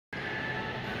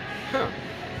Huh.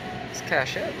 This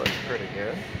cachette looks pretty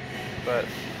good, but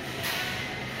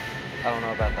I don't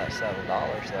know about that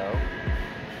 $7 though.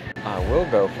 I will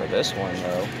go for this one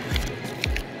though.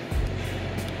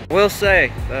 Will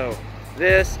say though,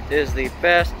 this is the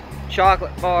best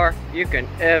chocolate bar you can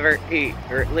ever eat,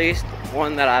 or at least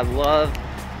one that I love.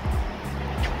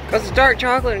 Cause it's dark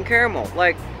chocolate and caramel.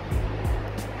 Like,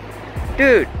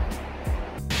 dude.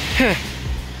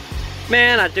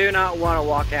 Man, I do not want to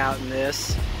walk out in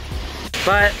this,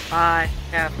 but I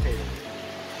have to.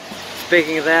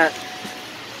 Speaking of that,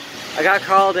 I got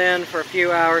called in for a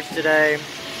few hours today.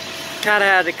 Kind of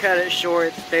had to cut it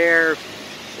short there,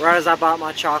 right as I bought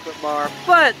my chocolate bar.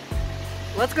 But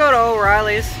let's go to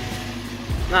O'Reilly's.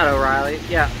 Not O'Reilly,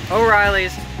 yeah,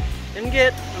 O'Reilly's, and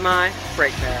get my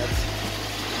brake pads.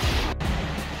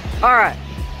 All right,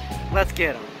 let's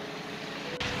get them.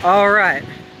 All right,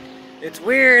 it's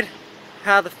weird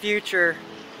how the future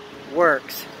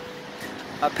works.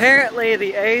 Apparently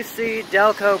the AC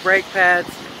Delco brake pads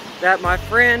that my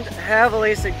friend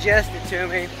heavily suggested to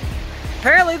me,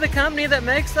 apparently the company that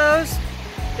makes those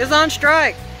is on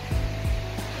strike.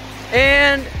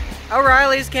 And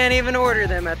O'Reilly's can't even order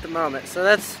them at the moment. So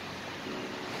that's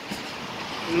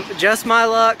just my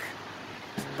luck,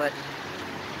 but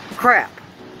crap.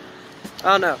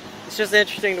 I don't know. It's just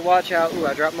interesting to watch how, ooh,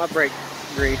 I dropped my brake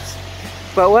grease.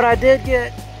 But what I did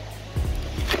get,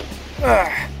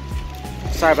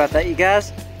 sorry about that, you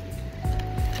guys.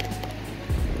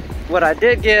 What I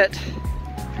did get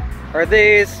are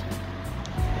these.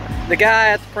 The guy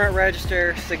at the front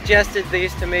register suggested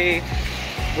these to me.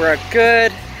 Were a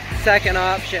good second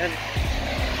option,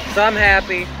 so I'm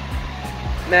happy.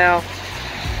 Now,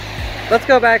 let's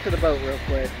go back to the boat real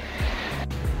quick.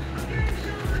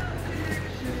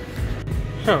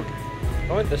 Huh, I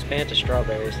wonder what this Fanta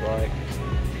strawberry's like.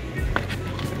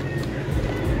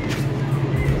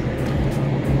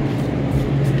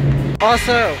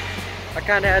 Also, I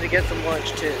kind of had to get some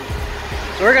lunch too.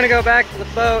 So we're gonna go back to the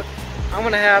boat. I'm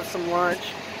gonna have some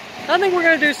lunch. I think we're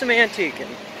gonna do some antiquing.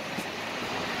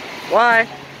 Why?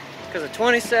 Because a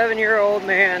 27-year-old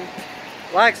man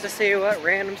likes to see what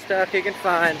random stuff he can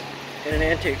find in an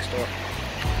antique store.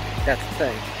 That's the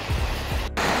thing.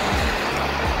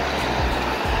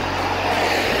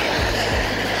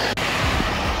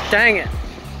 Dang it.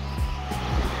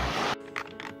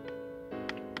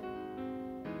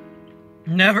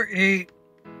 Never eat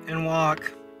and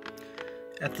walk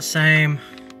at the same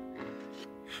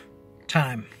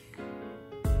time.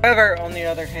 However, on the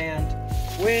other hand,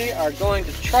 we are going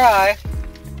to try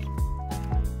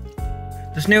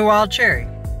this new wild cherry.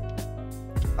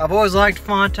 I've always liked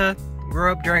Fanta,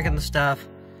 grew up drinking the stuff.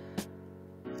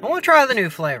 I want to try the new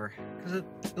flavor, because it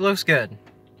looks good.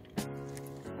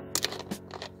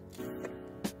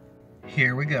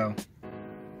 Here we go.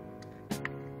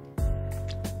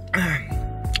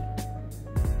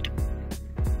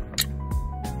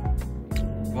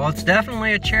 Well, it's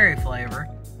definitely a cherry flavor.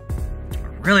 A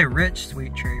really rich,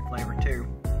 sweet cherry flavor, too.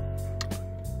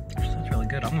 That's really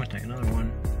good. I'm gonna take another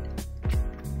one.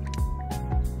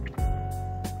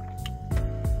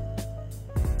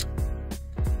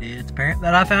 It's apparent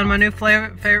that I found my new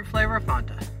favorite flavor of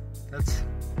Fanta.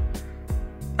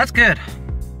 That's good.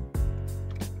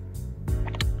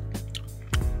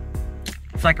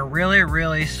 It's like a really,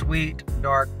 really sweet,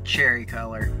 dark cherry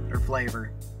color or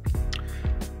flavor.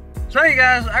 So you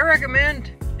guys, I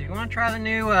recommend, if you want to try the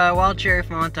new wild cherry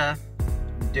Fanta,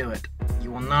 do it.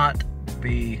 You will not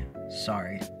be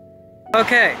sorry.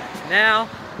 Okay, now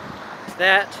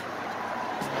that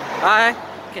I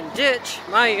can ditch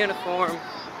my uniform,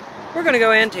 we're gonna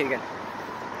go antiquing.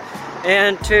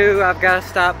 And two, I've got to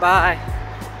stop by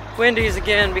Wendy's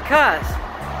again because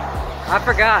I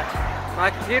forgot my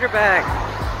computer bag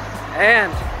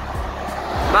and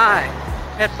my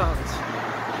headphones.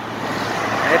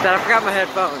 I forgot my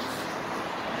headphones.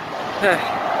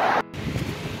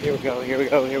 Here we go, here we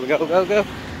go, here we go, go.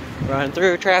 Running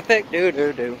through traffic, do.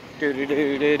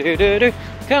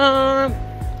 Come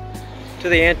to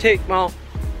the antique mall.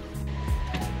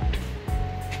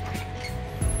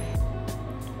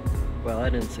 Well, I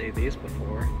didn't see these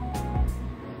before.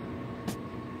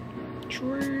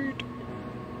 Sweet.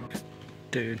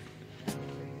 Dude,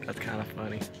 that's kind of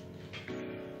funny.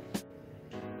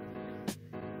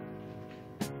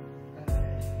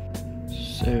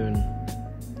 Soon.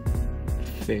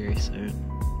 Very soon.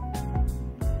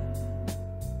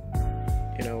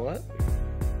 You know what?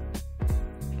 I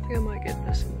think I might get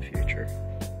this in the future.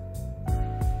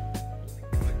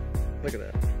 Look at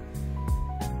that.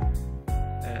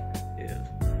 That is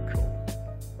cool.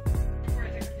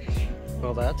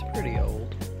 Well, that's pretty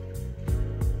old.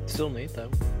 Still neat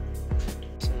though.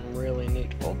 some really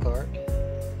neat folk art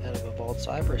out of a bald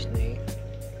cypress knee,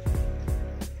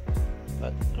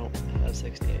 but I don't have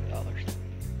 $68.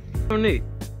 Oh neat,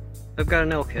 I've got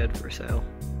an elk head for sale.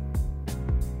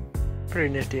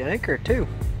 Pretty nifty anchor too.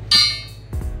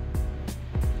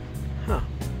 Huh,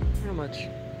 how much?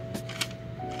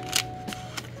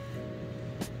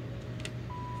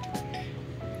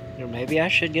 You know, maybe I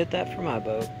should get that for my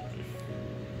boat,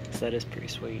 because that is pretty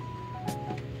sweet.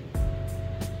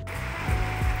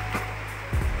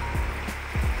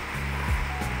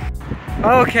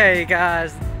 Okay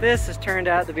guys, this has turned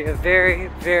out to be a very,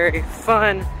 very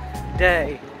fun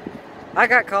day. I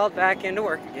got called back into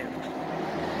work again.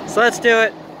 So let's do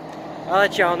it. I'll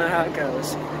let y'all know how it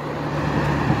goes.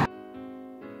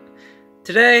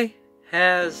 Today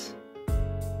has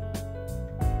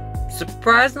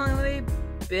surprisingly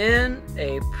been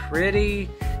a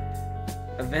pretty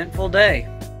eventful day.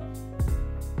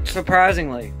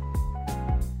 Surprisingly.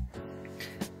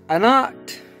 I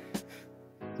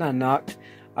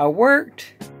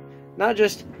worked not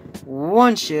just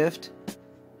one shift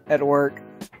at work,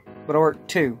 but I worked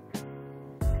two.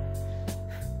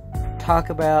 Talk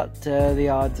about the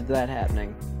odds of that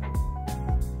happening.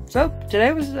 So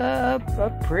today was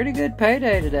a pretty good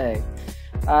payday today.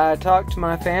 I talked to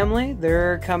my family.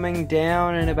 They're coming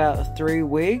down in about 3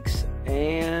 weeks,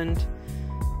 and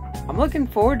I'm looking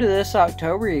forward to this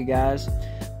October, you guys.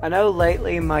 I know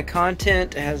lately my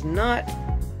content has not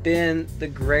been the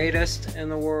greatest in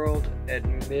the world,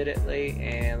 admittedly,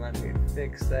 and let me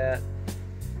fix that.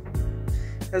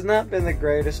 Has not been the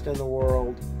greatest in the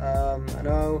world. I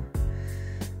know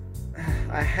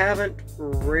I haven't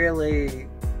really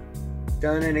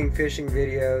done any fishing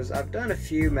videos. I've done a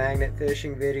few magnet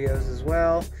fishing videos as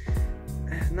well.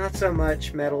 Not so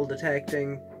much metal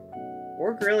detecting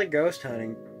or really ghost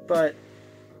hunting, but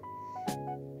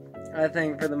I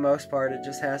think for the most part it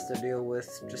just has to deal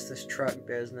with just this truck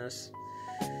business.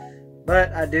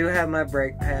 But I do have my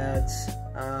brake pads.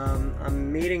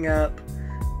 I'm meeting up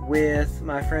with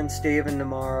my friend Steven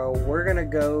tomorrow. We're gonna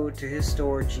go to his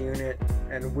storage unit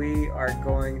and we are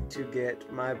going to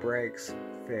get my brakes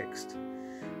fixed.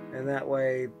 And that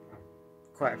way,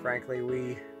 quite frankly,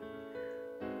 we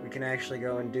can actually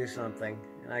go and do something,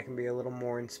 and I can be a little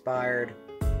more inspired.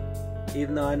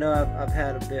 Even though I know I've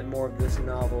had a bit more of this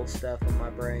novel stuff in my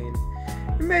brain.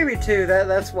 And maybe too,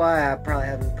 that's why I probably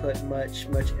haven't put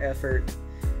much effort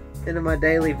into my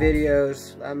daily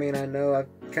videos. I mean, I know I've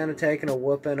kind of taken a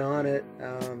whooping on it.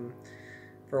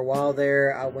 For a while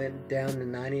there, I went down to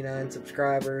 99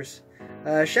 subscribers.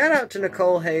 Shout out to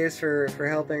Nicole Hayes for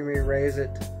helping me raise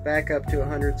it back up to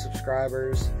 100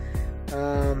 subscribers.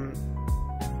 And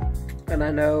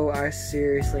I know I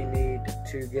seriously need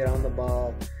to get on the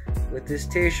ball with this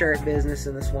t-shirt business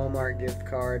and this Walmart gift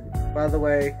card. By the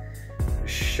way,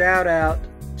 shout out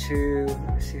to,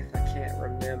 let me see if I can't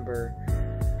remember.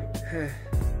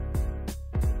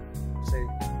 Let's see.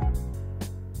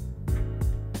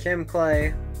 Kim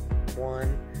Clay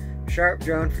won. Sharp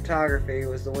Drone Photography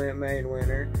was the main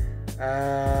winner.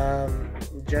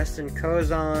 Justin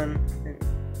Kozon,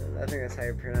 I think that's how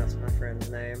you pronounce my friend's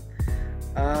name.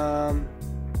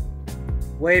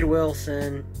 Wade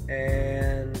Wilson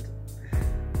and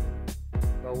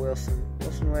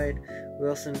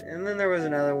Wilson, and then there was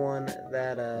another one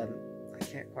that I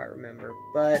can't quite remember,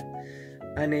 but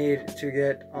I need to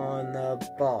get on the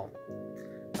ball.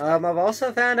 I've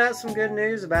also found out some good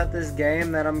news about this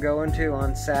game that I'm going to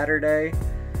on Saturday.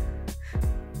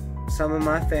 Some of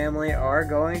my family are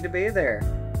going to be there.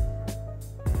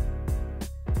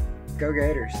 Go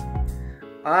Gators.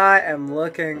 I am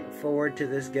looking forward to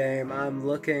this game. I'm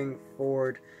looking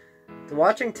forward to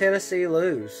watching Tennessee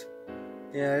lose.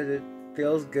 You know, it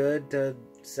feels good to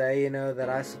say, you know, that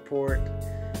I support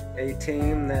a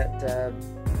team that,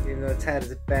 even though it's had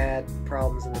its bad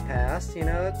problems in the past, you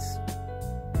know,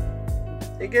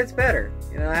 it gets better.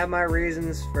 You know, I have my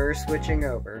reasons for switching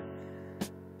over,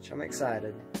 which I'm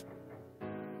excited.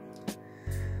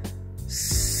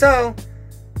 So,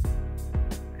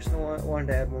 I just wanted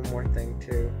to add one more thing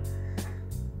too.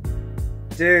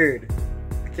 Dude,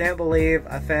 I can't believe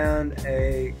I found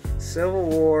a Civil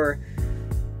War.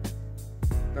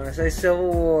 When I say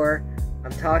Civil War,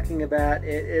 I'm talking about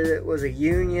it was a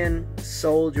Union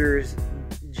soldier's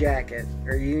jacket,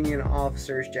 or Union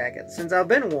officer's jacket. Since I've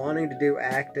been wanting to do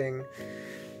acting,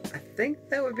 I think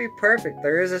that would be perfect.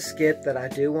 There is a skit that I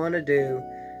do want to do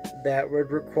that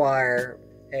would require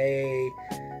a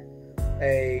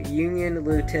Union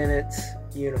lieutenant's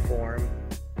uniform,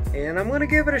 and I'm going to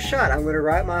give it a shot. I'm going to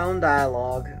write my own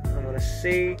dialogue. I'm going to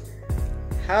see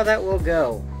how that will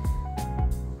go.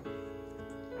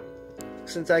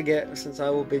 since I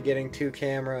will be getting 2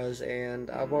 cameras, and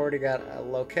I've already got a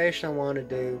location I want to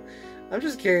do, I'm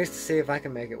just curious to see if I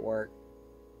can make it work.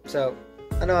 So,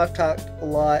 I know I've talked a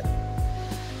lot.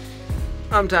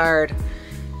 I'm tired.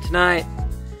 Tonight,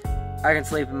 I can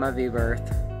sleep in my V-berth,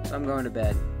 so I'm going to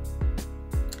bed.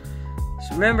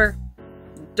 So remember,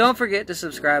 don't forget to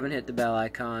subscribe and hit the bell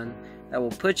icon. That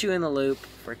will put you in the loop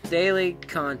for daily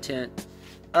content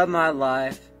of my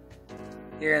life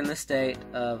here in the state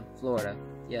of Florida.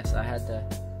 Yes, I had to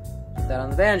put that on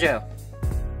the banjo.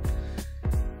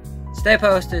 Stay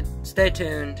posted, stay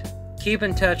tuned, keep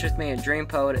in touch with me at Dream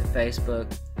Poet at Facebook,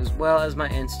 as well as my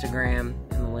Instagram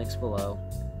and the links below.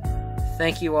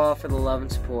 Thank you all for the love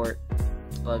and support.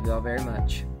 Love you all very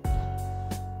much.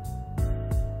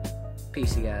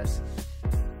 Peace, you guys.